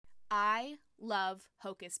I love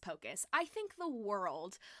Hocus Pocus. I think the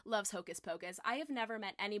world loves Hocus Pocus. I have never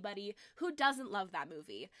met anybody who doesn't love that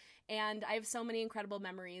movie. And I have so many incredible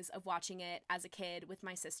memories of watching it as a kid with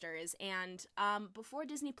my sisters. And before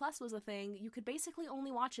Disney Plus was a thing, you could basically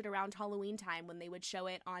only watch it around Halloween time when they would show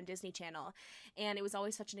it on Disney Channel. And it was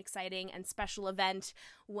always such an exciting and special event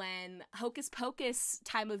when Hocus Pocus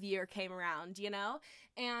time of year came around, you know?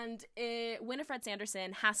 And Winifred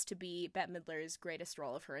Sanderson has to be Bette Midler's greatest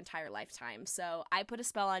role of her entire lifetime. So I Put a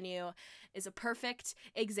Spell on You is a perfect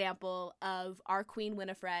example of our Queen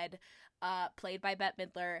Winifred, played by Bette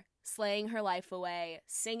Midler, slaying her life away,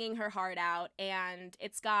 singing her heart out, and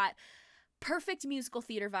it's got perfect musical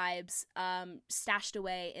theater vibes stashed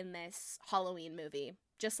away in this Halloween movie.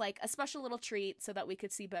 Just like a special little treat so that we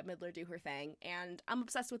could see Bette Midler do her thing. And I'm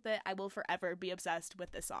obsessed with it. I will forever be obsessed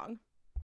with this song.